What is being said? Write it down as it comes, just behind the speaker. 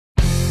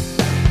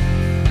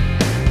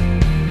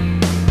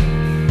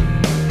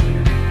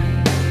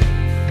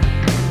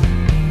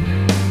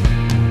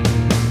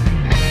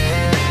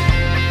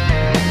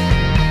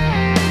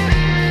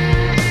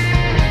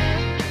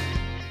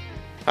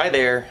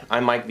there,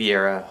 I'm Mike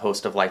Vieira,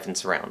 host of Life in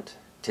Surround.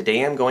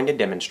 Today I'm going to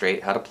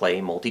demonstrate how to play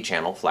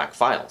multi-channel FLAC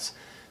files,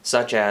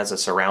 such as a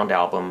surround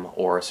album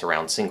or a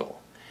surround single.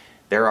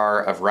 There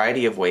are a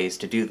variety of ways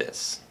to do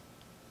this.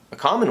 A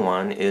common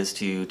one is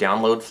to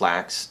download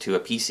FLACs to a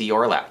PC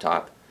or a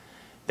laptop,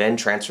 then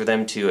transfer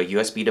them to a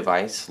USB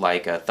device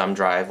like a thumb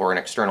drive or an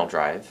external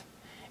drive,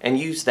 and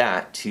use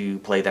that to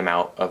play them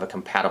out of a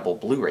compatible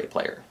Blu-ray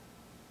player.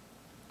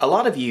 A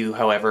lot of you,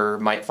 however,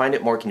 might find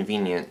it more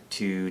convenient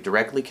to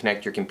directly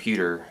connect your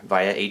computer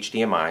via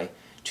HDMI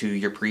to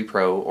your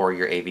Pre-Pro or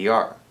your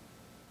AVR.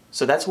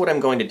 So that's what I'm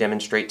going to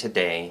demonstrate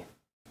today,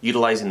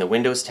 utilizing the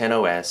Windows 10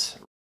 OS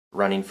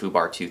running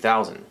FooBar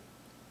 2000.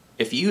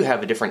 If you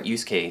have a different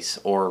use case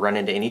or run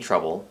into any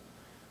trouble,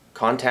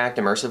 contact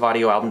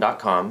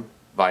immersiveaudioalbum.com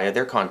via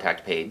their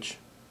contact page,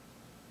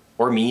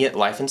 or me at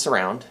Life in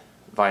Surround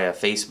via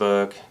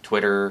Facebook,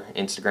 Twitter,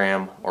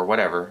 Instagram, or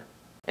whatever,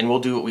 and we'll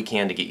do what we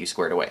can to get you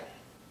squared away.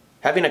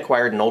 Having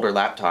acquired an older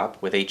laptop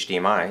with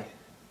HDMI,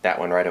 that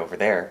one right over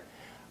there,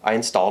 I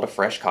installed a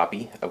fresh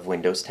copy of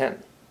Windows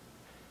 10.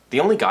 The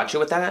only gotcha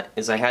with that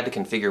is I had to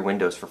configure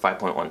Windows for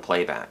 5.1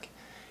 playback.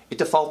 It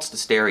defaults to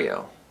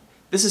stereo.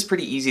 This is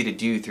pretty easy to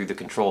do through the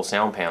control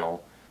sound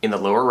panel. In the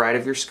lower right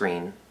of your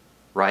screen,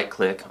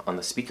 right-click on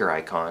the speaker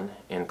icon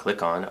and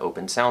click on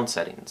Open Sound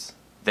Settings.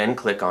 Then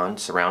click on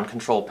Surround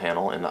Control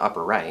Panel in the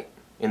upper right.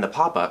 In the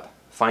pop-up,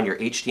 find your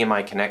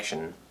HDMI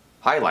connection,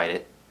 highlight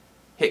it,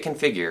 hit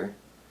Configure,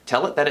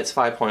 tell it that it's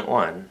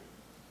 5.1,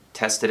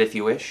 test it if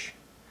you wish,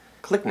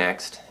 click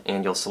Next,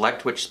 and you'll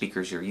select which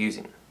speakers you're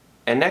using.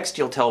 And next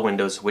you'll tell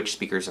Windows which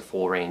speakers are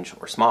full range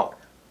or smaller.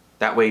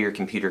 That way your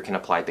computer can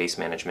apply bass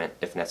management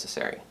if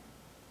necessary.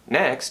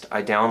 Next,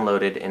 I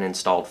downloaded and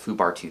installed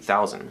FooBar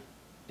 2000.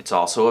 It's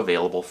also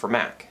available for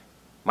Mac.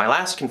 My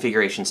last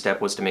configuration step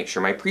was to make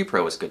sure my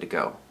Pre-Pro was good to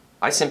go.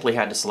 I simply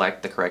had to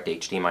select the correct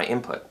HDMI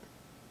input.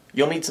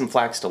 You'll need some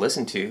FLACs to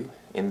listen to.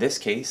 In this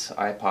case,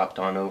 I popped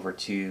on over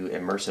to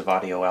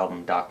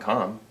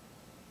immersiveaudioalbum.com,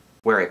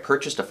 where I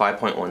purchased a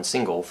 5.1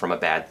 single from a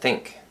Bad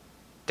Think,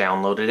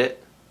 downloaded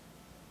it,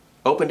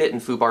 opened it in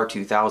FooBar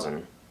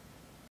 2000,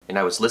 and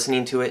I was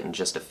listening to it in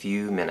just a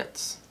few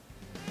minutes.